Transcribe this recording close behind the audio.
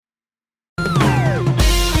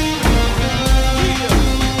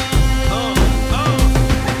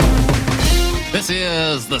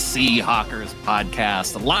is the Seahawkers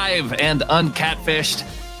podcast, live and uncatfished.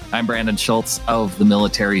 I'm Brandan Schultz of the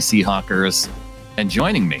Military Seahawkers, and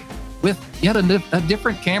joining me with yet a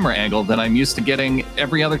different camera angle than I'm used to getting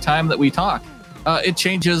every other time that we talk. It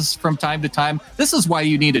changes from time to time. This is why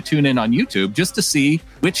you need to tune in on YouTube, just to see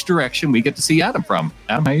which direction we get to see Adam from.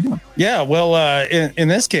 Adam, how you doing? Yeah, well, in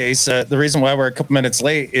this case, the reason why we're a couple minutes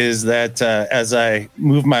late is that as I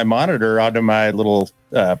move my monitor onto my little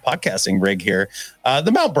podcasting rig here,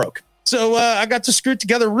 the mount broke. So I got to screw it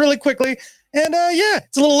together really quickly. And yeah,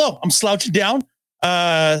 it's a little low. I'm slouching down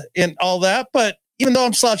and all that. But even though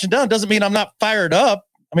I'm slouching down, doesn't mean I'm not fired up.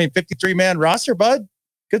 I mean, 53-man roster, bud.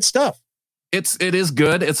 Good stuff. It is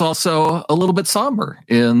good. It's also a little bit somber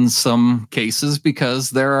in some cases because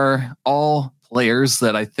there are all players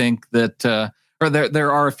that I think that, or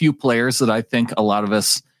there are a few players that I think a lot of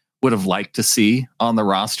us would have liked to see on the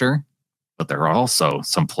roster. But there are also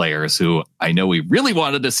some players who I know we really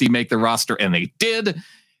wanted to see make the roster, and they did.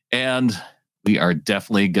 And we are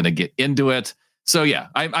definitely going to get into it. So yeah,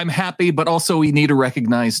 I'm happy, but also we need to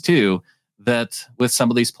recognize too that with some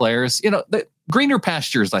of these players, you know, the greener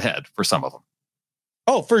pastures ahead for some of them.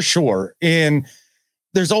 Oh, for sure. And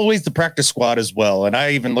there's always the practice squad as well. And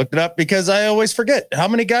I even looked it up because I always forget how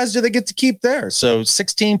many guys do they get to keep there. So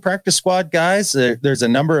 16 practice squad guys. There's a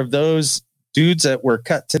number of those dudes that were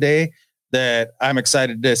cut today that I'm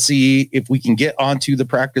excited to see if we can get onto the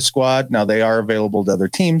practice squad. Now they are available to other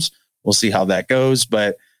teams. We'll see how that goes.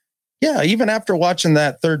 But yeah, even after watching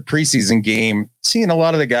that third preseason game, seeing a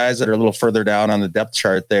lot of the guys that are a little further down on the depth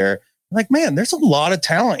chart there, like, man, there's a lot of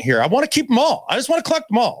talent here. I want to keep them all. I just want to collect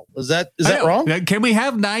them all. Is that wrong? Can we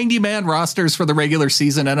have 90-man rosters for the regular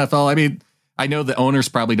season NFL? I mean, I know the owners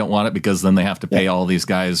probably don't want it because then they have to pay all these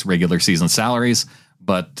guys regular season salaries.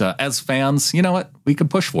 But as fans, you know what? We can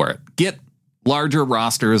push for it. Get larger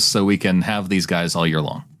rosters so we can have these guys all year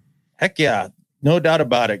long. Heck yeah. No doubt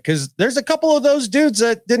about it. Because there's a couple of those dudes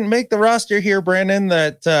that didn't make the roster here, Brandan,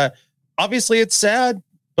 that obviously it's sad,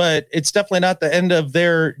 but it's definitely not the end of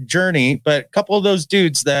their journey. But a couple of those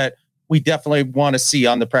dudes that we definitely want to see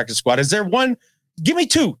on the practice squad. Is there one? Give me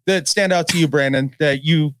two that stand out to you, Brandan, that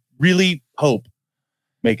you really hope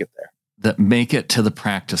make it there. That make it to the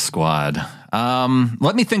practice squad.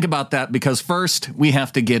 Let me think about that, because first we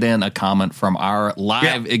have to get in a comment from our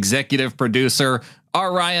live executive producer,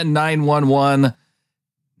 Ryan 911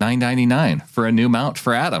 $9.99 for a new mount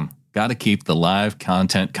for Adam. Got to keep the live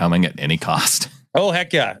content coming at any cost. Oh,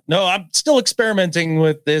 heck yeah. No, I'm still experimenting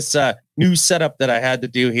with this new setup that I had to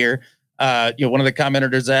do here. One of the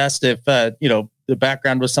commenters asked if, the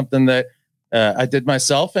background was something that I did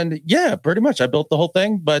myself. And yeah, pretty much I built the whole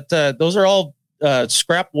thing. But those are all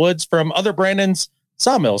scrap woods from other Brandan's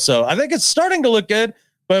sawmill. So I think it's starting to look good.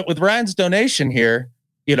 But with Ryan's donation here,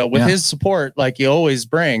 with his support, like he always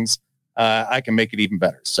brings, I can make it even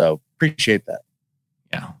better. So appreciate that.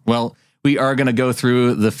 Yeah. Well, we are going to go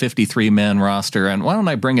through the 53-man roster. And why don't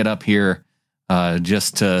I bring it up here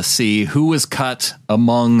just to see who was cut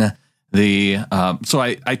among the... So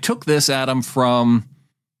I took this, Adam, from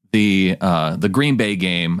the Green Bay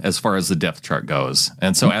game as far as the depth chart goes.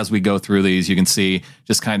 And so as we go through these, you can see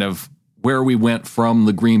just kind of where we went from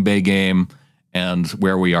the Green Bay game and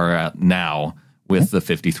where we are at now with the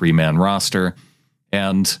 53-man roster.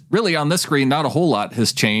 And really on this screen, not a whole lot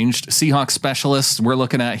has changed. Seahawks specialists we're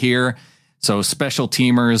looking at here. So special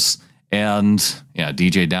teamers and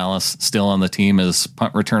DJ Dallas still on the team as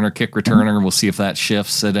punt returner, kick returner. We'll see if that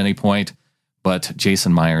shifts at any point. But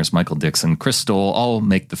Jason Myers, Michael Dixon, Chris Stoll all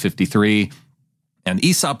make the 53. And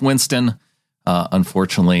Aesop Winston,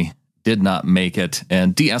 unfortunately, did not make it.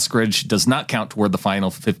 And D. Eskridge does not count toward the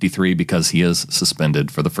final 53 because he is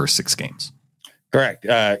suspended for the first 6 games. Correct.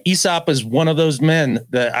 Aesop is one of those men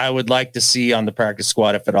that I would like to see on the practice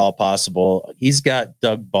squad if at all possible. He's got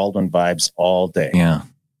Doug Baldwin vibes all day. Yeah.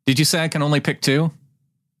 Did you say I can only pick 2?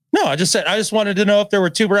 No, I just wanted to know if there were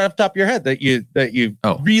 2 right off the top of your head that you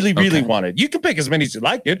really wanted. You can pick as many as you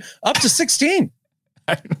like, dude. Up to 16.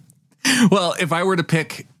 Well, if I were to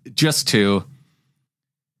pick just 2,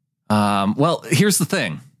 well, here's the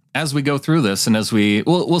thing. As we go through this and as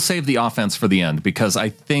we'll save the offense for the end, because I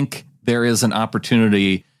think there is an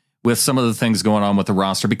opportunity with some of the things going on with the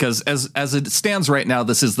roster, because as it stands right now,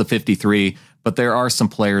 this is the 53, but there are some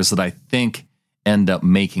players that I think end up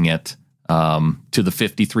making it to the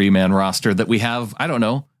 53-man roster that we have, I don't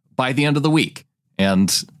know, by the end of the week. And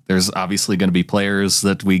there's obviously going to be players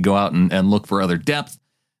that we go out and look for other depth.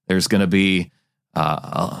 There's going to be,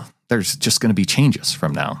 there's just going to be changes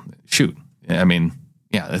from now. Shoot. I mean,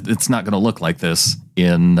 yeah, it's not going to look like this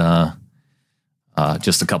in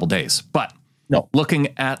just a couple days. But no,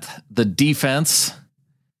 looking at the defense,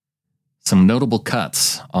 some notable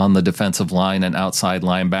cuts on the defensive line and outside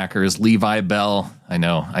linebackers. Levi Bell, I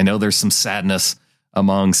know there's some sadness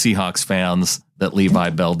among Seahawks fans that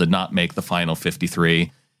Levi Bell did not make the final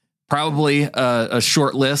 53. Probably a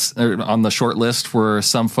short list, or on the short list for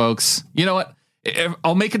some folks. You know what?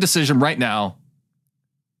 I'll make a decision right now.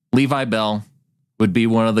 Levi Bell would be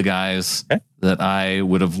one of the guys that I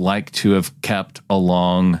would have liked to have kept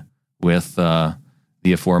along with the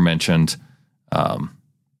aforementioned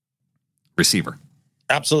receiver.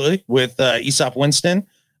 Absolutely. With Aesop Winston.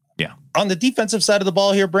 Yeah. On the defensive side of the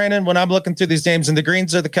ball here, Brandon, when I'm looking through these names, and the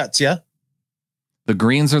greens are the cuts, yeah? The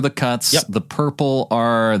greens are the cuts. Yep. The purple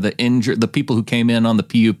are the injured, the people who came in on the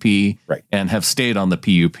PUP and have stayed on the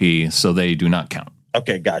PUP, so they do not count.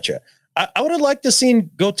 Okay, gotcha. I would have liked to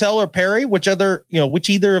seen Gotel or Perry, which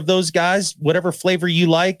either of those guys, whatever flavor you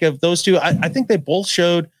like of those two. I think they both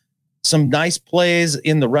showed some nice plays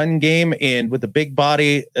in the run game, and with a big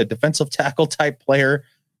body, a defensive tackle type player,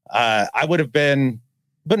 I would have been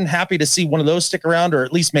happy to see one of those stick around or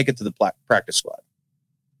at least make it to the practice squad.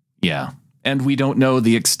 Yeah. And we don't know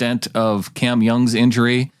the extent of Cam Young's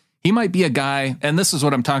injury. He might be a guy, and this is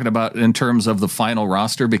what I'm talking about in terms of the final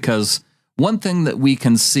roster, because one thing that we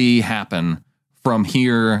can see happen from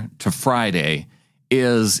here to Friday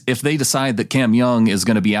is if they decide that Cam Young is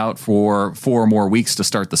going to be out for 4 more weeks to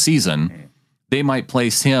start the season, they might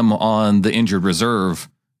place him on the injured reserve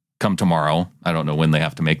come tomorrow. I don't know when they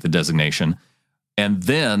have to make the designation. And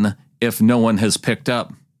then if no one has picked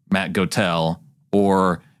up Matt Gotel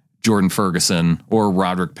or Jordan Ferguson or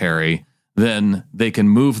Roderick Perry, then they can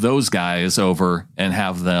move those guys over and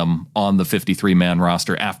have them on the 53-man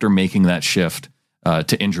roster after making that shift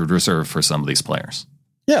to injured reserve for some of these players.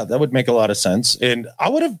 Yeah, that would make a lot of sense. And I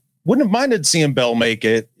wouldn't have minded seeing Bell make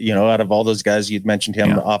it, out of all those guys you'd mentioned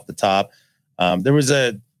him off the top. There was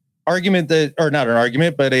a argument not an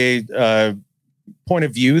argument, but a point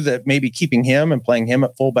of view that maybe keeping him and playing him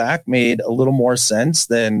at fullback made a little more sense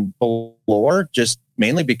than Ballore, just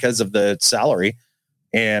mainly because of the salary.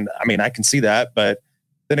 And I mean, I can see that, but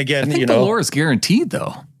then again, I think Ballore is guaranteed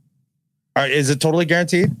though. Is it totally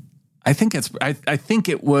guaranteed? I think I think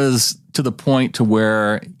it was to the point to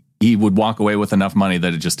where he would walk away with enough money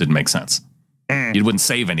that it just didn't make sense. You wouldn't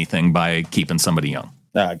save anything by keeping somebody young.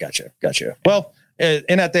 Gotcha. Well,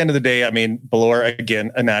 and at the end of the day, I mean, Ballore,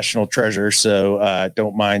 again, a national treasure. So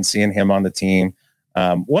don't mind seeing him on the team.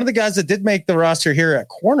 One of the guys that did make the roster here at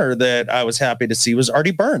corner that I was happy to see was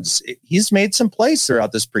Artie Burns. He's made some plays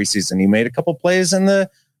throughout this preseason. He made a couple plays in the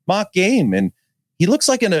mock game, and he looks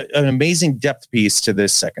like an amazing depth piece to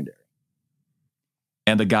this secondary.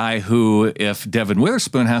 And a guy who, if Devin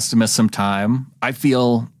Witherspoon has to miss some time, I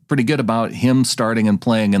feel pretty good about him starting and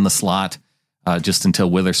playing in the slot just until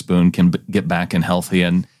Witherspoon can get back and healthy.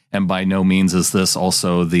 And by no means is this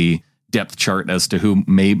also the depth chart as to who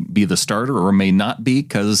may be the starter or may not be,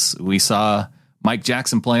 because we saw Mike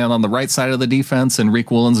Jackson playing on the right side of the defense in Reek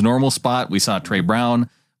Woolen's normal spot. We saw Trey Brown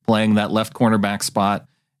playing that left cornerback spot.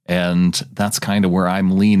 And that's kind of where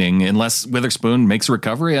I'm leaning, unless Witherspoon makes a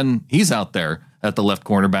recovery and he's out there at the left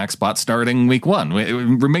cornerback spot starting week 1. It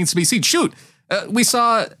remains to be seen. Shoot. We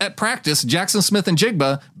saw at practice Jackson Smith and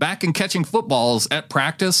Jigba back and catching footballs at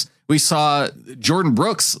practice. We saw Jordan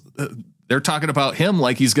Brooks. They're talking about him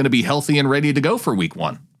like he's going to be healthy and ready to go for week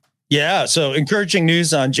 1. Yeah. So encouraging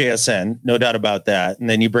news on JSN. No doubt about that. And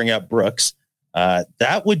then you bring up Brooks.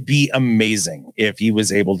 That would be amazing if he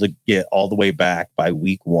was able to get all the way back by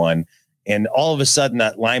week 1. And all of a sudden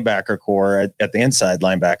that linebacker core at the inside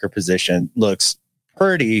linebacker position looks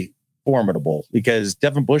pretty formidable, because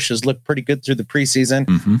Devin Bush has looked pretty good through the preseason.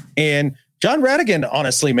 Mm-hmm. And John Radigan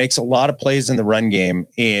honestly makes a lot of plays in the run game,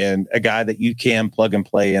 and a guy that you can plug and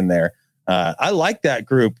play in there. I like that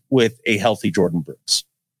group with a healthy Jordan Brooks.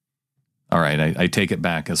 All right. I take it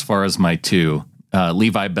back. As far as my 2,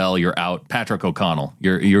 Levi Bell, you're out. Patrick O'Connell,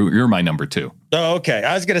 you're my number 2. Oh, okay.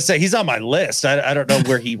 I was going to say he's on my list. I don't know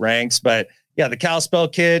where he ranks, but yeah, the Kalispell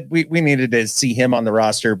kid, we needed to see him on the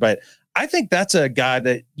roster, but I think that's a guy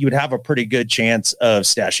that you would have a pretty good chance of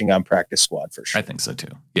stashing on practice squad for sure. I think so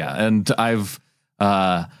too. Yeah. And I've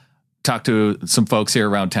talked to some folks here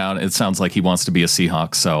around town. It sounds like he wants to be a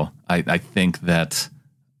Seahawk. So I think they'll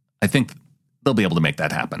be able to make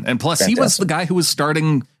that happen. And plus Fantastic. He was the guy who was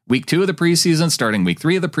starting week 2 of the preseason, starting week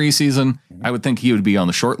 3 of the preseason. Mm-hmm. I would think he would be on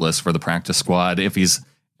the short list for the practice squad. If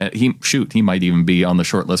he might even be on the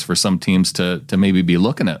short list for some teams to maybe be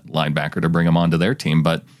looking at linebacker to bring him onto their team.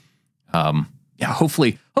 But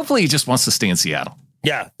hopefully he just wants to stay in Seattle.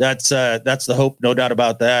 Yeah, that's the hope. No doubt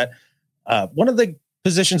about that. One of the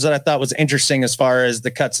positions that I thought was interesting as far as the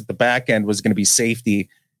cuts at the back end was going to be safety.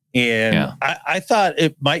 And I thought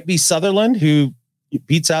it might be Sutherland who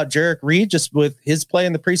beats out Jarek Reed just with his play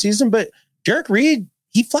in the preseason. But Jarek Reed,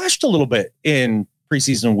 he flashed a little bit in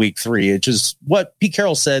preseason week 3, which is what Pete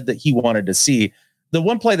Carroll said that he wanted to see. The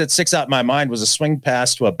one play that sticks out in my mind was a swing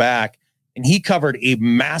pass to a back, and he covered a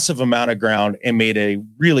massive amount of ground and made a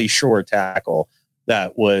really sure tackle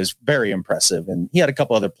that was very impressive. And he had a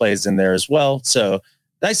couple other plays in there as well. So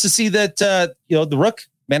nice to see that, the Rook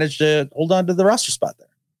managed to hold on to the roster spot there.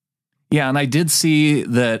 Yeah. And I did see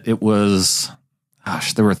that it was,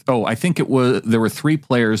 there were 3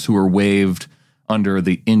 players who were waived under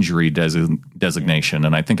the injury designation.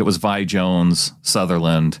 And I think it was Vi Jones,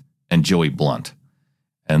 Sutherland, and Joey Blunt.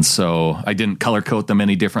 And so I didn't color code them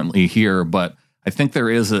any differently here, but I think there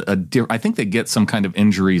is I think they get some kind of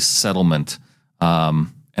injury settlement.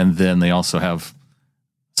 And then they also have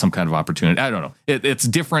some kind of opportunity. I don't know. It's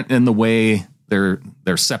different in the way they're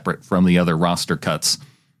separate from the other roster cuts.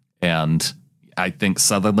 And I think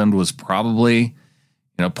Sutherland was probably,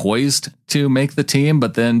 poised to make the team,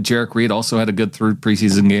 but then Jarek Reed also had a good third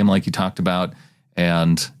preseason game, like you talked about,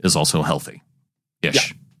 and is also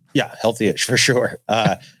healthy-ish. Yeah, healthy-ish for sure.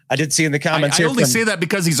 I did see in the comments I only say that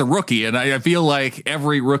because he's a rookie, and I feel like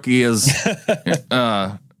every rookie is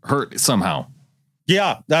hurt somehow.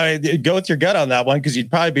 Yeah, go with your gut on that one because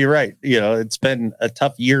you'd probably be right. It's been a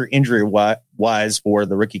tough year injury-wise for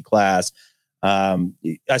the rookie class.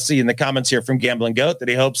 I see in the comments here from Gambling Goat that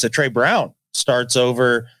he hopes that Trey Brown starts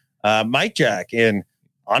over Mike Jack. And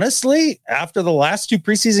honestly, after the last 2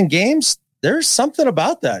 preseason games, there's something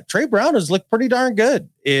about that. Trey Brown has looked pretty darn good.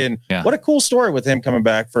 And what a cool story with him coming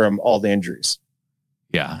back from all the injuries.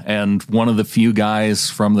 Yeah. And one of the few guys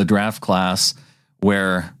from the draft class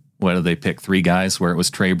where, what did they pick? 3 guys where it was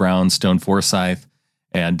Trey Brown, Stone Forsythe,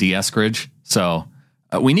 and D. Eskridge. So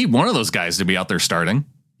we need one of those guys to be out there starting.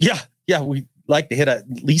 Yeah. We like to hit at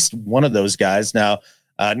least one of those guys. Now,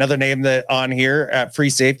 another name that on here at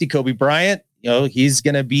free safety, Kobe Bryant, he's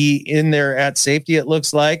going to be in there at safety, it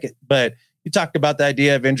looks like. But you talked about the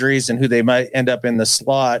idea of injuries and who they might end up in the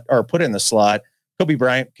slot or put in the slot. Kobe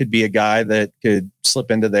Bryant could be a guy that could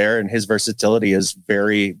slip into there, and his versatility is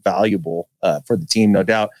very valuable for the team, no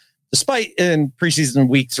doubt, despite in preseason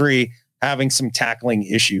week 3 having some tackling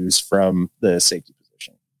issues from the safety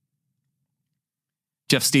position.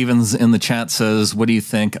 Jeff Stevens in the chat says, what do you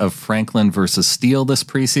think of Franklin versus Steele this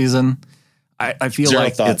preseason? I feel Zero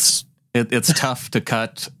like thoughts. it's tough to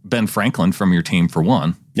cut Ben Franklin from your team for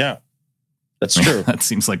one. Yeah, that's true. That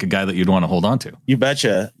seems like a guy that you'd want to hold on to. You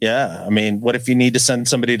betcha. Yeah. I mean, what if you need to send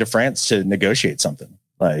somebody to France to negotiate something?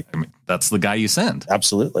 That's the guy you send.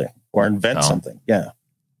 Absolutely. Or invent something. Yeah.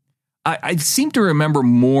 I seem to remember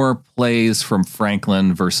more plays from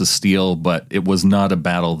Franklin versus Steele, but it was not a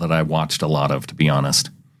battle that I watched a lot of, to be honest.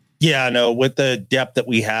 Yeah, no, with the depth that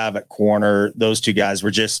we have at corner, those 2 guys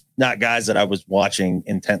were just not guys that I was watching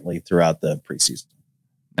intently throughout the preseason.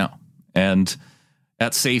 No. And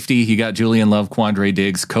at safety, he got Julian Love, Quandre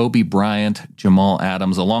Diggs, Kobe Bryant, Jamal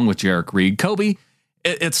Adams, along with Jarek Reed. Kobe,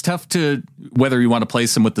 it's tough to, whether you want to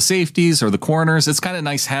place him with the safeties or the corners, it's kind of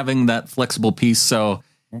nice having that flexible piece. So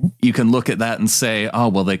you can look at that and say, oh,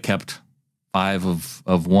 well, they kept 5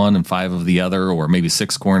 of one and 5 of the other, or maybe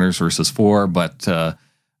 6 corners versus 4. But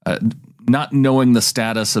not knowing the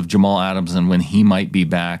status of Jamal Adams and when he might be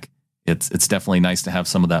back, it's definitely nice to have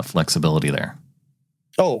some of that flexibility there.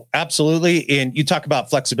 Oh, absolutely. And you talk about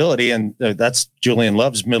flexibility, and that's Julian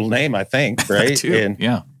Love's middle name, I think, right? And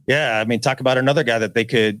yeah. I mean, talk about another guy that they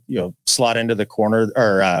could, slot into the corner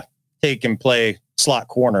or take and play slot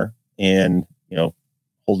corner and,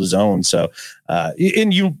 hold his own. So,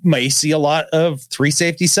 and you may see a lot of 3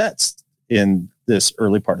 safety sets in this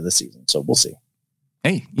early part of the season. So we'll see.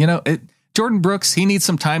 Hey, Jordan Brooks, he needs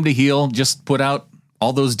some time to heal. Just put out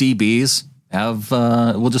all those DBs.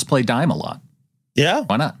 We'll just play dime a lot. Yeah.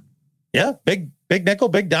 Why not? Yeah. Big nickel,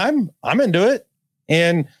 big dime. I'm into it.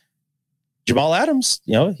 And Jamal Adams,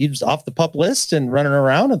 he was off the PUP list and running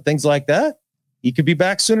around and things like that. He could be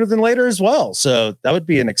back sooner than later as well. So that would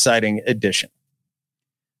be an exciting addition.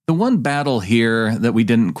 The one battle here that we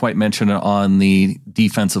didn't quite mention on the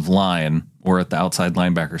defensive line or at the outside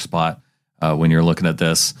linebacker spot when you're looking at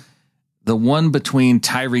this, the one between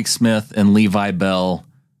Tyreek Smith and Levi Bell,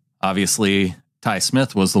 obviously Ty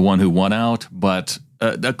Smith was the one who won out, but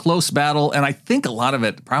a close battle. And I think a lot of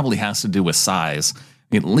it probably has to do with size. I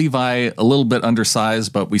mean, Levi, a little bit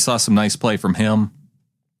undersized, but we saw some nice play from him,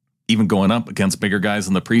 even going up against bigger guys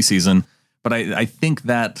in the preseason. But I think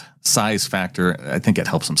that size factor, I think it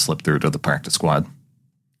helps him slip through to the practice squad.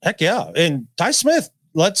 Heck yeah. And Ty Smith,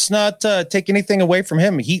 let's not take anything away from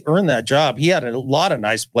him. He earned that job. He had a lot of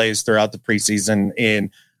nice plays throughout the preseason. And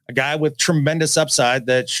a guy with tremendous upside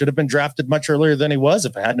that should have been drafted much earlier than he was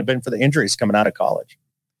if it hadn't been for the injuries coming out of college.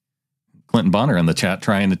 Clinton Bonner in the chat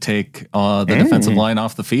trying to take the defensive line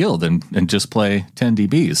off the field and just play 10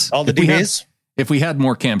 DBs. All the DBs? If we had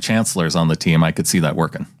more Cam Chancellors on the team, I could see that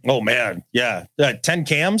working. Oh, man. Yeah. 10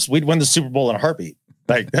 Cams, we'd win the Super Bowl in a heartbeat.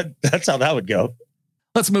 Like that's how that would go.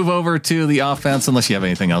 Let's move over to the offense, unless you have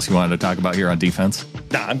anything else you wanted to talk about here on defense.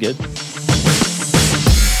 Nah, I'm good.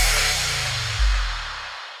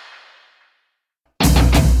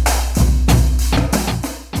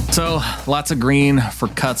 So lots of green for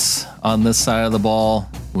cuts on this side of the ball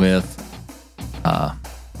with,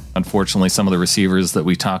 unfortunately, some of the receivers that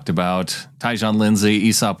we talked about. Tyjon Lindsey,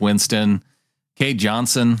 Aesop Winston, Cade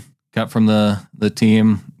Johnson cut from the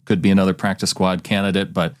team. Could be another practice squad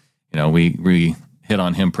candidate, but we hit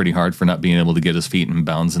on him pretty hard for not being able to get his feet in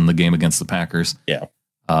bounds in the game against the Packers. Yeah.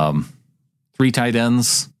 3 tight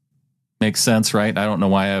ends. Makes sense, right? I don't know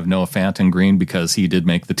why I have Noah Fant in green because he did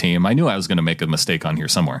make the team. I knew I was going to make a mistake on here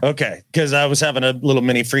somewhere. Okay, because I was having a little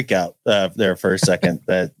mini freak out there for a second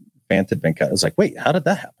that Fant had been cut. I was like, wait, how did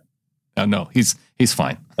that happen? Oh, no, he's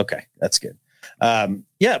fine. Okay, that's good.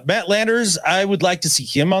 Matt Landers, I would like to see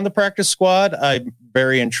him on the practice squad. I'm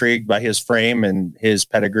very intrigued by his frame and his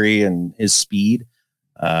pedigree and his speed.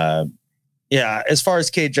 As far as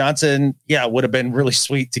Cade Johnson, it would have been really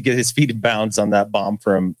sweet to get his feet in bounds on that bomb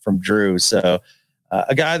from Drew. So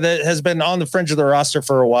a guy that has been on the fringe of the roster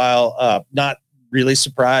for a while, not really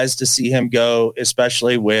surprised to see him go,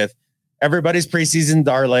 especially with everybody's preseason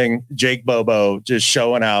darling, Jake Bobo, just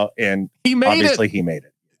showing out. And he made it.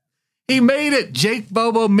 He made it. Jake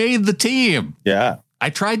Bobo made the team. Yeah. I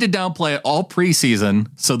tried to downplay it all preseason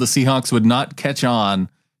so the Seahawks would not catch on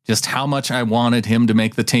just how much I wanted him to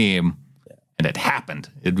make the team. And it happened.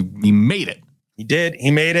 He made it. He did.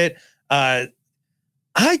 He made it. I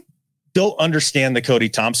don't understand the Cody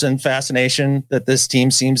Thompson fascination that this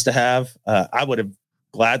team seems to have. I would have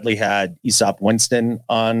gladly had Aesop Winston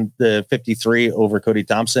on the 53 over Cody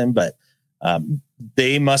Thompson, but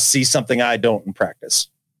they must see something I don't in practice.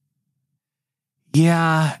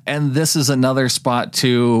 Yeah, and this is another spot,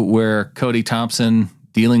 too, where Cody Thompson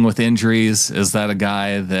dealing with injuries. Is that a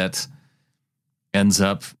guy that ends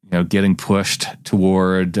up getting pushed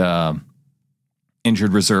toward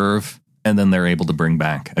injured reserve, and then they're able to bring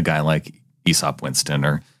back a guy like Aesop Winston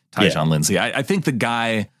or Tyjon Lindsey? I think the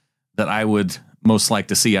guy that I would most like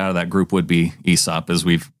to see out of that group would be Aesop, as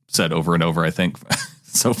we've said over and over, I think,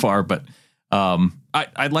 so far. But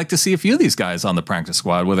I'd like to see a few of these guys on the practice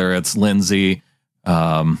squad, whether it's Lindsey,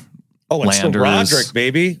 and Landers. Roderick,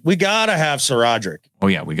 baby. We got to have Sir Roderick. Oh,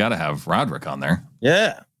 yeah, we got to have Roderick on there.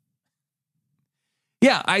 Yeah.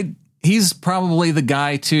 Yeah, he's probably the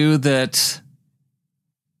guy, too, that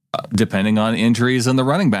depending on injuries in the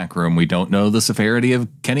running back room, we don't know the severity of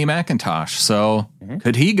Kenny McIntosh. So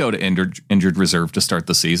could he go to injured reserve to start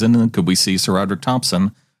the season? And could we see Sir Roderick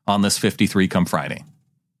Thompson on this 53 come Friday?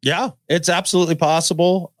 Yeah, it's absolutely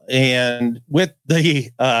possible. And with the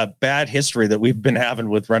bad history that we've been having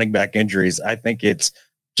with running back injuries, I think it's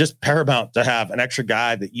just paramount to have an extra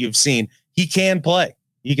guy that you've seen. He can play.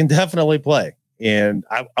 He can definitely play. And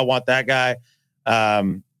I want that guy.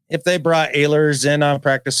 If they brought Ehlers in on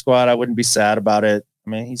practice squad, I wouldn't be sad about it. I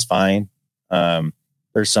mean, he's fine.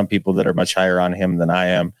 There's some people that are much higher on him than I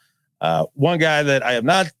am. One guy that I am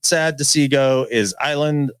not sad to see go is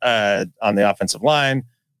Island on the offensive line.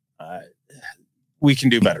 We can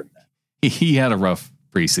do better than that. He had a rough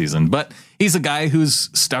preseason, but he's a guy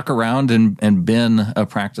who's stuck around and been a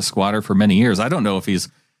practice squatter for many years. I don't know if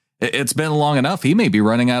it's been long enough. He may be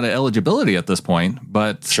running out of eligibility at this point,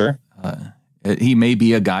 but sure. He may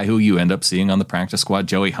be a guy who you end up seeing on the practice squad.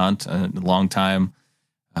 Joey Hunt, a long time.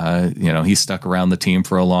 He's stuck around the team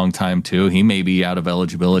for a long time too. He may be out of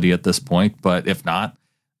eligibility at this point, but if not,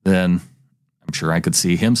 then I'm sure I could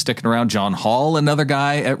see him sticking around. John Hall, another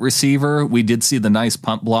guy at receiver. We did see the nice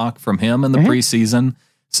punt block from him in the preseason.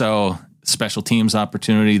 So special teams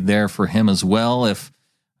opportunity there for him as well. If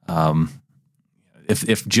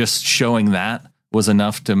just showing that was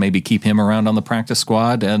enough to maybe keep him around on the practice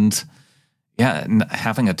squad, and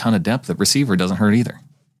having a ton of depth at receiver doesn't hurt either.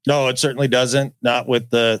 No, it certainly doesn't. Not with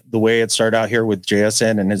the way it started out here with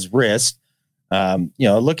JSN and his wrist.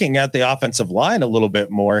 Looking at the offensive line a little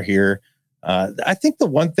bit more here, I think the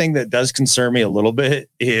one thing that does concern me a little bit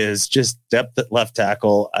is just depth at left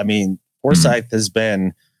tackle. I mean, Forsyth has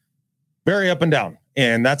been very up and down,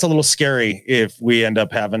 and that's a little scary if we end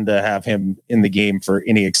up having to have him in the game for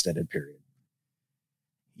any extended period.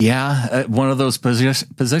 Yeah, one of those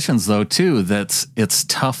positions, though, too, it's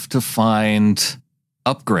tough to find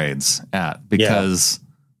upgrades at, because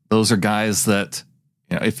those are guys that,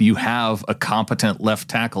 if you have a competent left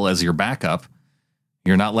tackle as your backup,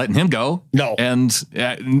 you're not letting him go. No. And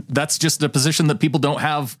that's just a position that people don't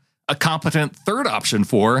have a competent third option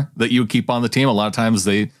for that you keep on the team. A lot of times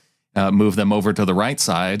they move them over to the right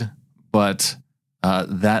side, but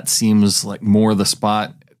that seems like more the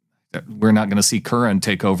spot. We're not going to see Curran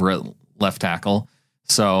take over at left tackle.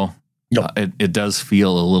 So it does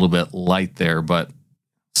feel a little bit light there, but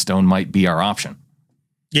Stone might be our option.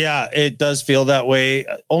 Yeah, it does feel that way.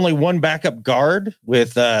 Only one backup guard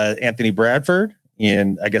with Anthony Bradford.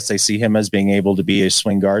 And I guess they see him as being able to be a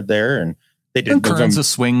swing guard there. And they didn't. Curran's a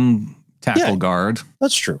swing tackle guard.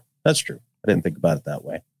 That's true. I didn't think about it that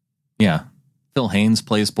way. Yeah. Phil Haynes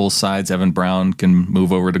plays both sides. Evan Brown can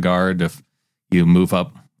move over to guard if you move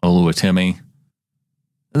up Oluwatimi.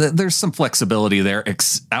 There's some flexibility there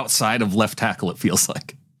outside of left tackle, it feels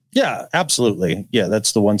like. Yeah, absolutely. Yeah,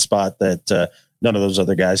 that's the one spot that none of those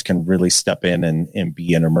other guys can really step in and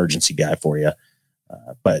be an emergency guy for you.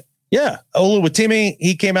 But yeah, Oluwatimi,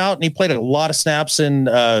 he came out and he played a lot of snaps in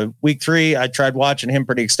week 3. I tried watching him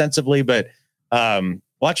pretty extensively, but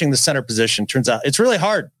watching the center position turns out it's really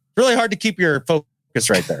hard. Really hard to keep your focus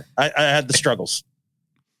right there. I had the struggles.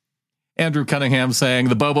 Andrew Cunningham saying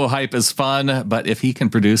the Bobo hype is fun, but if he can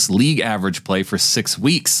produce league average play for 6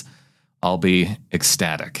 weeks, I'll be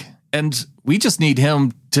ecstatic. And we just need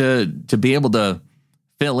him to be able to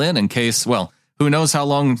fill in case, well, who knows how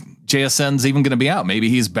long JSN's even going to be out. Maybe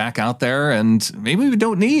he's back out there and maybe we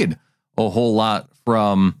don't need a whole lot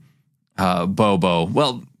from Bobo.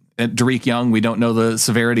 Well, at Derek Young, we don't know the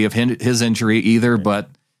severity of his injury either, but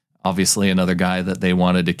obviously another guy that they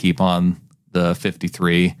wanted to keep on the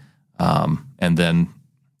 53 and then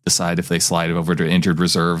decide if they slide it over to injured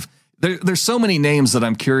reserve. There's so many names that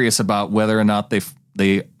I'm curious about whether or not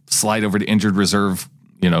they slide over to injured reserve,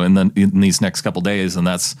 in these next couple days. And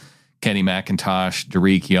that's Kenny McIntosh,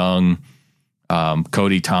 Derek Young,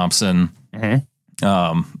 Cody Thompson.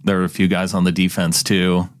 Mm-hmm. There are a few guys on the defense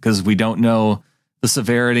too, because we don't know the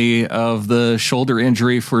severity of the shoulder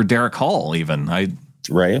injury for Derek Hall. Even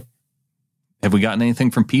right. Have we gotten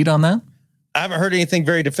anything from Pete on that? I haven't heard anything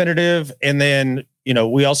very definitive. And then,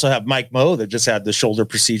 we also have Mike Moe that just had the shoulder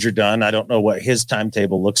procedure done. I don't know what his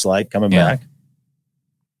timetable looks like coming back.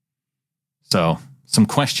 So some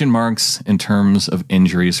question marks in terms of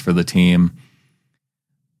injuries for the team.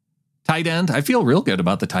 Tight end. I feel real good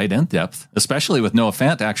about the tight end depth, especially with Noah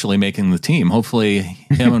Fant actually making the team. Hopefully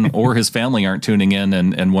him or his family aren't tuning in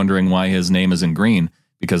and wondering why his name is in green,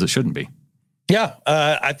 because it shouldn't be. Yeah,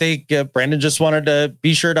 I think Brandan just wanted to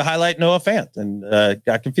be sure to highlight Noah Fant and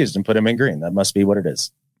got confused and put him in green. That must be what it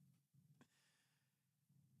is.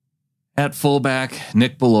 At fullback,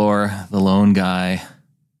 Nick Bellore, the lone guy.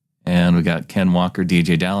 And we got Ken Walker,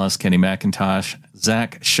 DJ Dallas, Kenny McIntosh,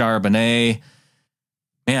 Zach Charbonnet.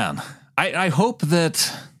 Man, I hope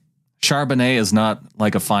that Charbonnet is not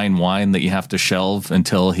like a fine wine that you have to shelve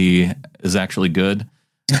until he is actually good.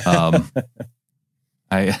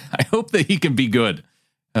 I hope that he can be good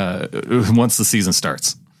once the season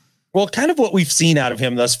starts. Well, kind of what we've seen out of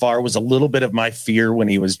him thus far was a little bit of my fear when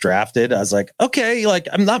he was drafted. I was like, okay,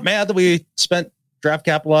 I'm not mad that we spent draft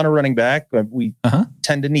capital on a running back. We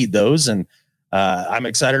tend to need those. And I'm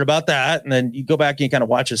excited about that. And then you go back and you kind of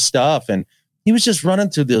watch his stuff. And he was just running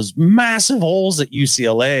through those massive holes at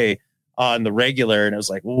UCLA on the regular. And it was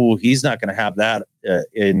like, ooh, he's not going to have that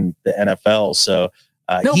in the NFL. So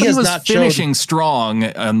he was not finishing strong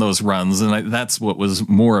on those runs. And that's what was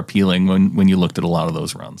more appealing when you looked at a lot of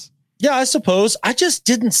those runs. Yeah, I suppose. I just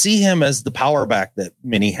didn't see him as the power back that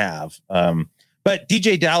many have. But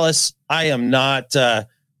DJ Dallas, I am not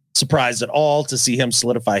surprised at all to see him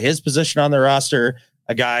solidify his position on the roster.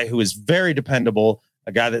 A guy who is very dependable,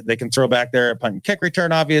 a guy that they can throw back there at punt and kick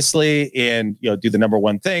return, obviously, and do the number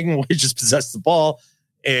one thing, which is possess the ball,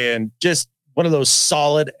 and just one of those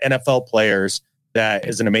solid NFL players that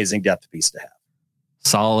is an amazing depth piece to have.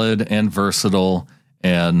 Solid and versatile.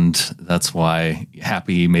 And that's why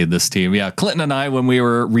happy he made this team. Yeah. Clinton and I, when we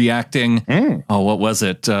were reacting, what was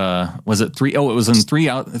it? Was it 3? Oh, it was in 3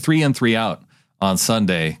 and 3 out on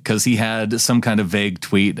Sunday. Cause he had some kind of vague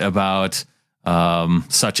tweet about,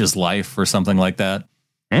 such as life or something like that.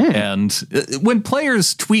 And when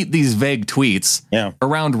players tweet these vague tweets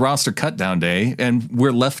around roster cutdown day and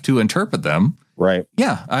we're left to interpret them. Right.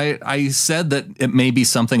 Yeah. I said that it may be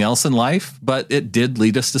something else in life, but it did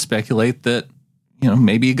lead us to speculate that,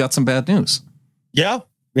 maybe you got some bad news. Yeah,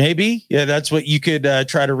 maybe. Yeah, that's what you could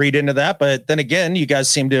try to read into that. But then again, you guys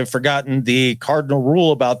seem to have forgotten the cardinal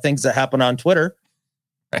rule about things that happen on Twitter.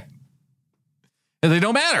 Right. And they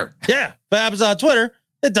don't matter. Yeah. If it happens on Twitter,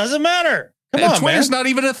 it doesn't matter. Come on, Twitter's man. Not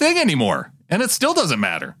even a thing anymore. And it still doesn't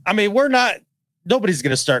matter. I mean, nobody's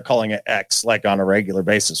going to start calling it X like on a regular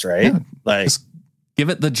basis, right? Yeah, like, just give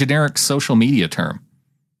it the generic social media term.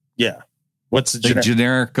 Yeah. What's the they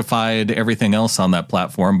genericified everything else on that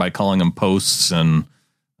platform by calling them posts and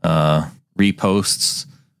reposts.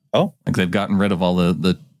 Oh, like they've gotten rid of all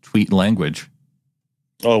the tweet language.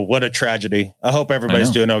 Oh, what a tragedy. I hope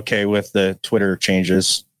everybody's doing okay with the Twitter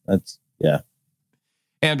changes. Yeah.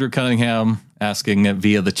 Andrew Cunningham asking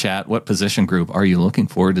via the chat, what position group are you looking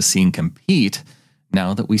forward to seeing compete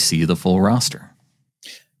now that we see the full roster?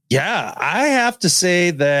 Yeah, I have to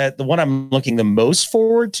say that the one I'm looking the most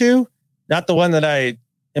forward to, not the one that I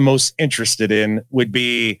am most interested in, would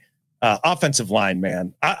be offensive line,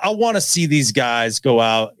 man. I want to see these guys go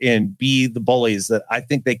out and be the bullies that I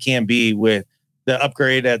think they can be with the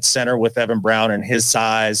upgrade at center with Evan Brown and his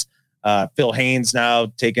size. Phil Haynes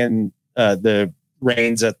now taking the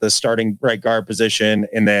reins at the starting right guard position,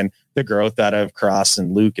 and then the growth out of Cross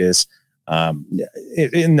and Lucas.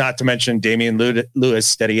 And not to mention Damian Lewis,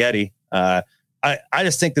 Steady Eddie. I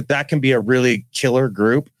just think that can be a really killer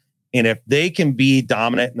group. And if they can be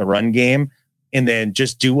dominant in the run game and then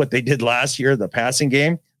just do what they did last year, the passing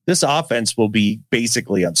game, this offense will be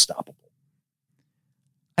basically unstoppable.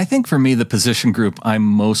 I think for me, the position group I'm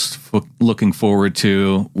most looking forward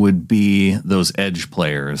to would be those edge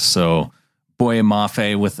players. So Boye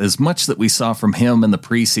Mafe, with as much that we saw from him in the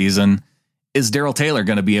preseason, is Darrell Taylor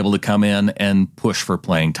going to be able to come in and push for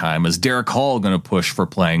playing time? Is Derek Hall going to push for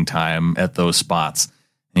playing time at those spots?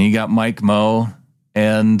 And you got Mike Moe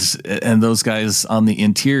and those guys on the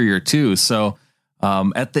interior too. So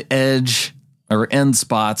at the edge or end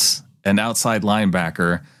spots and outside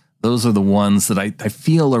linebacker, those are the ones that I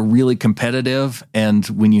feel are really competitive. And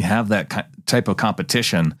when you have that type of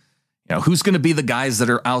competition, you know, who's going to be the guys that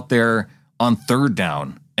are out there on third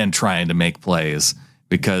down and trying to make plays?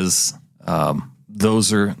 Because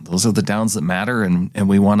those are the downs that matter. And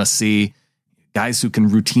we want to see guys who can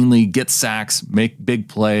routinely get sacks, make big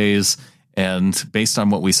plays. And based on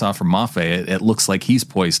what we saw from Mafe, it looks like he's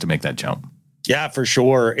poised to make that jump. Yeah, for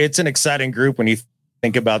sure. It's an exciting group when you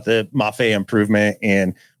think about the Mafe improvement,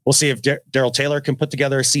 and we'll see if Darrell Taylor can put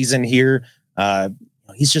together a season here.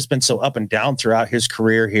 He's just been so up and down throughout his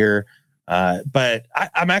career here. But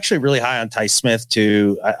I'm actually really high on Ty Smith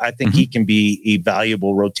too. I think he can be a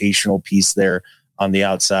valuable rotational piece there on the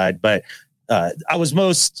outside. But I was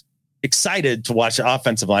most excited to watch the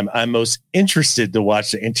offensive line. I'm most interested to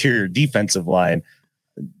watch the interior defensive line.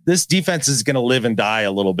 This defense is going to live and die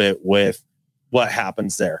a little bit with what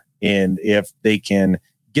happens there. And if they can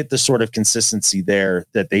get the sort of consistency there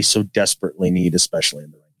that they so desperately need, especially in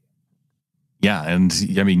the run game. Yeah. And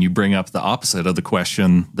I mean, you bring up the opposite of the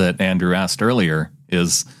question that Andrew asked earlier.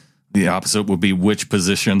 Is the opposite would be, which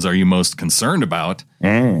positions are you most concerned about?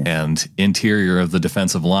 And interior of the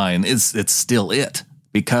defensive line it's still it,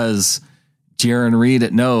 because Jaron Reed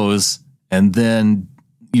at nose, and then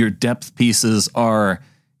your depth pieces are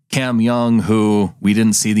Cam Young, who we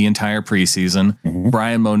didn't see the entire preseason,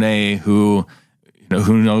 Brian Monet, who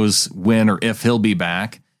knows when or if he'll be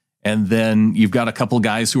back. And then you've got a couple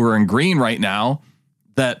guys who are in green right now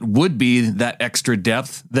that would be that extra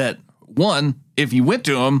depth that, one, if you went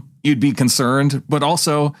to them, you'd be concerned, but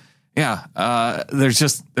also,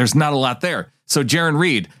 there's not a lot there. So Jaron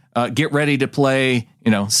Reed, get ready to play,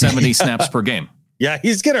 70 snaps per game. Yeah,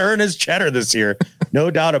 he's going to earn his cheddar this year.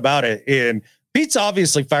 No doubt about it. And Pete's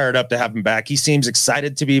obviously fired up to have him back. He seems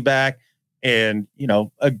excited to be back. And,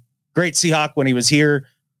 a great Seahawk when he was here.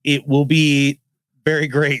 It will be very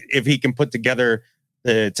great if he can put together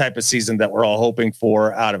the type of season that we're all hoping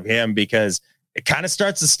for out of him, because it kind of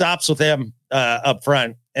starts and stops with him up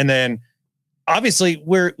front. And then obviously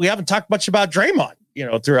we haven't talked much about Draymond,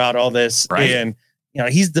 throughout all this. Right. And,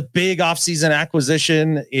 he's the big offseason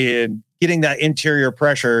acquisition in getting that interior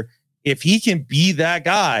pressure. If he can be that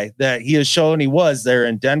guy that he has shown he was there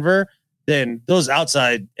in Denver, then those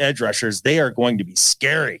outside edge rushers, they are going to be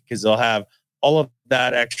scary because they'll have all of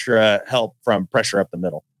that extra help from pressure up the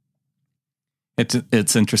middle.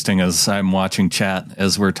 It's interesting as I'm watching chat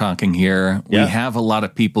as we're talking here. We have a lot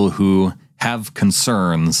of people who have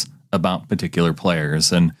concerns about particular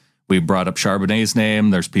players, and we brought up Charbonnet's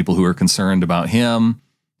name. There's people who are concerned about him.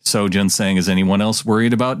 Sojin saying, is anyone else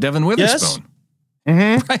worried about Devin Witherspoon?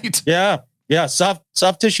 Yes. Right. Yeah.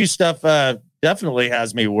 Soft tissue stuff definitely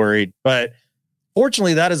has me worried, but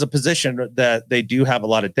fortunately that is a position that they do have a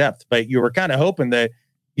lot of depth. But you were kind of hoping that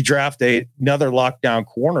you draft another lockdown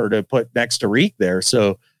corner to put next to Reek there.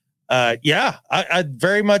 So I'd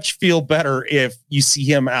very much feel better if you see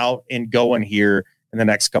him out and going here in the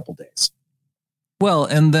next couple days. Well,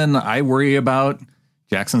 and then I worry about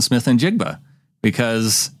Jackson Smith and Jigba,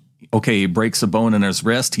 because, okay, he breaks a bone in his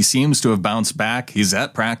wrist. He seems to have bounced back. He's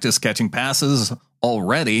at practice catching passes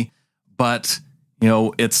already. But, I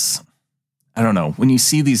don't know. When you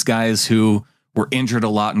see these guys who were injured a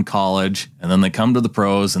lot in college and then they come to the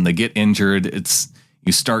pros and they get injured,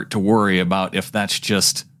 you start to worry about if that's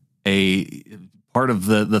just a part of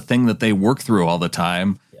the thing that they work through all the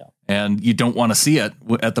time. Yeah. And you don't want to see it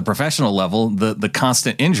at the professional level, the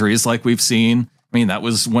constant injuries like we've seen. I mean, that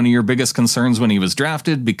was one of your biggest concerns when he was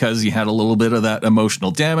drafted, because you had a little bit of that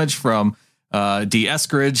emotional damage from D.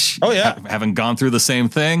 Eskridge. Oh, yeah. Having gone through the same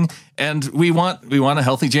thing. And we want a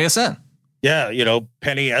healthy JSN. Yeah.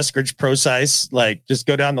 Penny, Eskridge, Procise, like just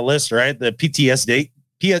go down the list, right? The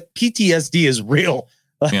PTSD is real.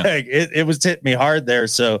 Like, yeah. It was hitting me hard there.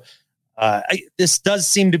 So this does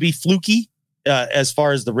seem to be fluky as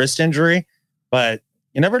far as the wrist injury, but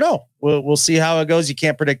you never know. We'll see how it goes. You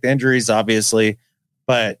can't predict the injuries, obviously,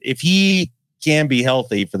 but if he can be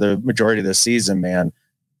healthy for the majority of the season, man,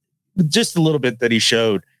 just a little bit that he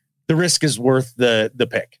showed, the risk is worth the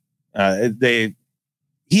pick.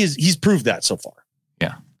 He's proved that so far.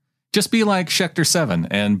 Yeah. Just be like Schechter 7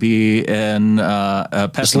 and be a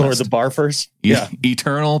pessimist. Just lower the bar first. Yeah.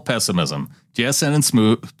 Eternal pessimism. JSN and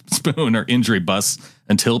Spoon are injury busts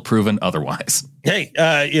until proven otherwise. Hey,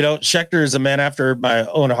 Schechter is a man after my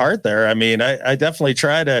own heart there. I mean, I definitely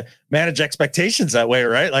try to manage expectations that way,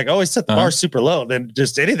 right? Like, always set the bar super low, then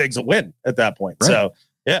just anything's a win at that point. Right. So,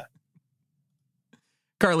 yeah.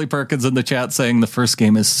 Carly Perkins in the chat saying the first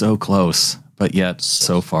game is so close, but yet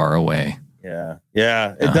so far away.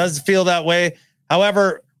 Yeah. It does feel that way.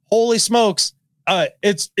 However, holy smokes,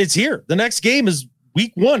 it's here. The next game is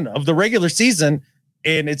week 1 of the regular season.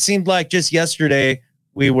 And it seemed like just yesterday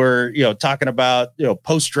we were, talking about,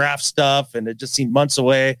 post-draft stuff, and it just seemed months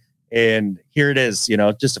away. And here it is,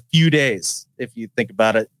 just a few days. If you think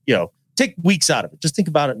about it, take weeks out of it. Just think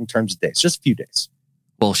about it in terms of days, just a few days.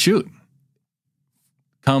 Well, shoot.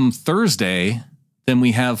 Come Thursday, then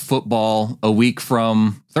we have football a week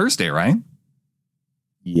from Thursday, right?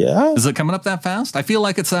 Yeah. Is it coming up that fast? I feel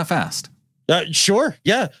like it's that fast. Sure.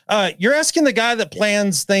 Yeah. You're asking the guy that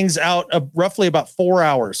plans things out roughly about 4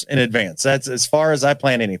 hours in advance. That's as far as I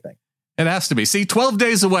plan anything. It has to be. See, 12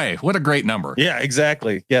 days away. What a great number. Yeah,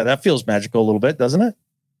 exactly. Yeah, that feels magical a little bit, doesn't it?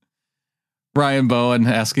 Ryan Bowen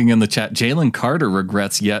asking in the chat, Jalen Carter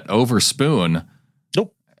regrets yet over Spoon.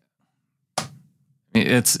 Nope.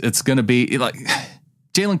 It's going to be like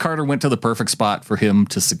Jalen Carter went to the perfect spot for him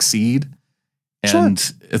to succeed. And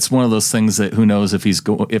sure. It's one of those things that who knows if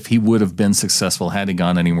if he would have been successful had he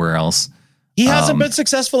gone anywhere else. He hasn't been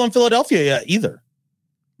successful in Philadelphia yet either.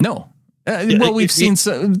 No. We've seen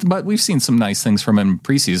some nice things from him in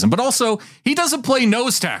preseason, but also he doesn't play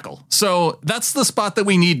nose tackle. So that's the spot that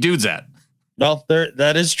we need dudes at. Well,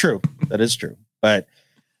 that is true. That is true. But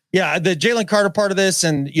yeah, the Jalen Carter part of this,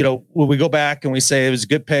 and when we go back and we say it was a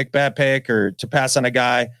good pick, bad pick, or to pass on a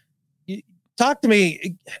guy, talk to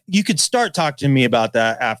me. You could start talking to me about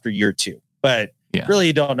that after year 2, but really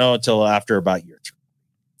you don't know until after about year 3.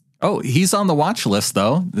 Oh, he's on the watch list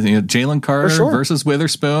though. Jalen Carter versus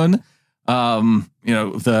Witherspoon.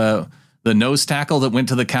 The nose tackle that went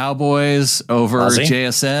to the Cowboys over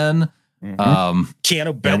JSN. Mm-hmm.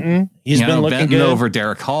 Keanu Benton. He's been looking good over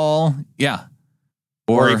Derek Hall. Yeah.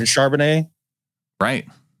 Or even Charbonnet. Right.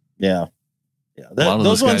 Yeah. Yeah.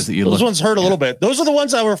 Those ones hurt a little bit. Those are the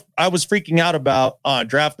ones I was freaking out about on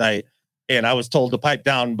draft night, and I was told to pipe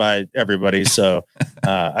down by everybody. So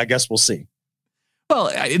I guess we'll see. Well,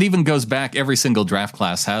 it even goes back. Every single draft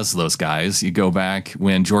class has those guys. You go back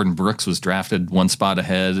when Jordan Brooks was drafted one spot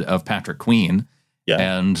ahead of Patrick Queen. Yeah.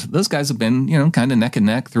 And those guys have been, kind of neck and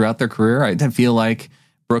neck throughout their career. I feel like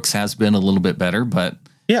Brooks has been a little bit better, but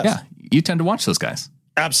you tend to watch those guys.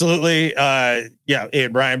 Absolutely.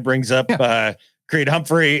 And Brian brings up Creed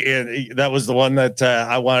Humphrey. And that was the one that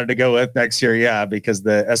I wanted to go with next year. Yeah, because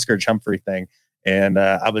the Eskridge Humphrey thing. And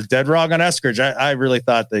I was dead wrong on Eskridge. I really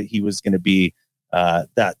thought that he was going to be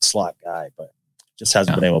that slot guy, but just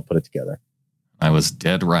hasn't been able to put it together. I was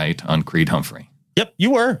dead right on Creed Humphrey. Yep,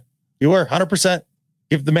 you were 100%.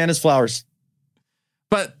 Give the man his flowers.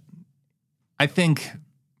 But I think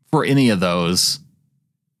for any of those,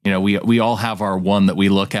 we all have our one that we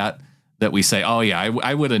look at that we say, oh yeah,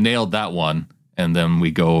 I would have nailed that one. And then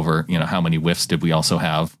we go over, how many whiffs did we also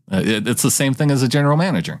have? It's the same thing as a general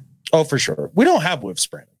manager. Oh, for sure. We don't have whiffs,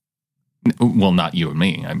 Brandon. Well, not you and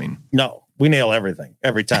me. I mean, no, we nail everything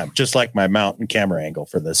every time. Just like my mount and camera angle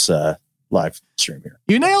for this live stream here.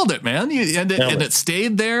 You nailed it, man. It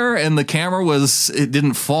stayed there, and the camera it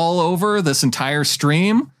didn't fall over this entire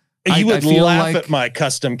stream. You would laugh at my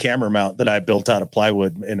custom camera mount that I built out of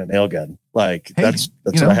plywood in a nail gun. Like that's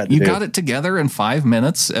what I had to do. You got it together in 5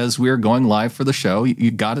 minutes as we were going live for the show.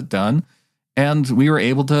 You got it done, and we were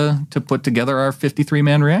able to put together our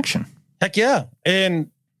 53-man reaction. Heck yeah.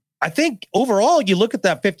 And I think overall you look at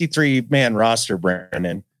that 53-man roster,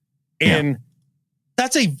 Brandan, and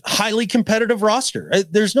that's a highly competitive roster.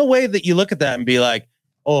 There's no way that you look at that and be like,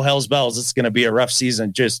 oh, hell's bells, it's going to be a rough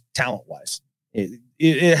season just talent-wise.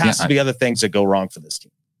 It has to be other things that go wrong for this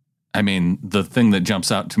team. I mean, the thing that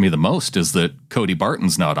jumps out to me the most is that Cody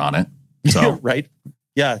Barton's not on it. So right.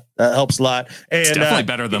 Yeah, that helps a lot. And it's definitely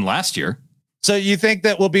better than last year. So you think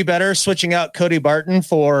that will be better switching out Cody Barton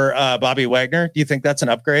for Bobby Wagner? Do you think that's an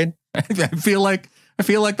upgrade? I feel like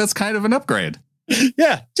that's kind of an upgrade.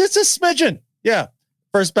 Yeah, just a smidgen. Yeah.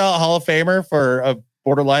 First ballot Hall of Famer for a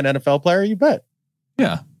borderline NFL player, you bet.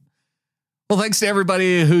 Yeah. Well, thanks to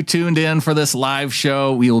everybody who tuned in for this live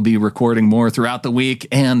show. We will be recording more throughout the week.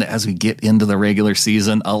 And as we get into the regular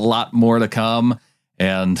season, a lot more to come.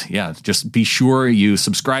 And yeah, just be sure you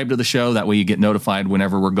subscribe to the show. That way you get notified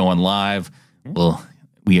whenever we're going live. Well,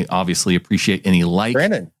 we obviously appreciate any like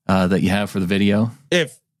that you have for the video.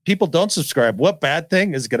 If people don't subscribe, what bad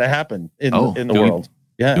thing is going to happen in the world?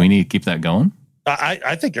 Do we need to keep that going?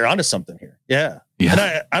 I think you're onto something here. Yeah.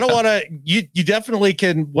 And I don't want to, you definitely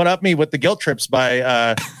can one up me with the guilt trips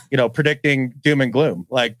by, predicting doom and gloom.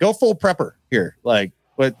 Like go full prepper here. Like,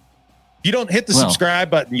 but you don't hit the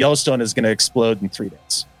subscribe button, Yellowstone is going to explode in 3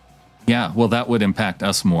 days. Yeah. Well, that would impact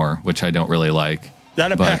us more, which I don't really like.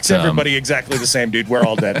 That impacts everybody exactly the same, dude. We're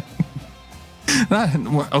all dead.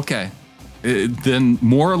 Okay. Then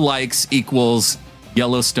more likes equals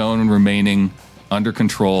Yellowstone remaining under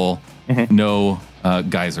control. No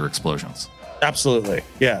geyser explosions. Absolutely.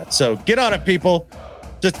 Yeah. So get on it, people.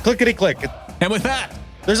 Just clickety click. And with that,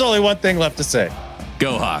 there's only one thing left to say.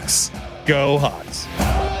 Go Hawks. Go Hawks.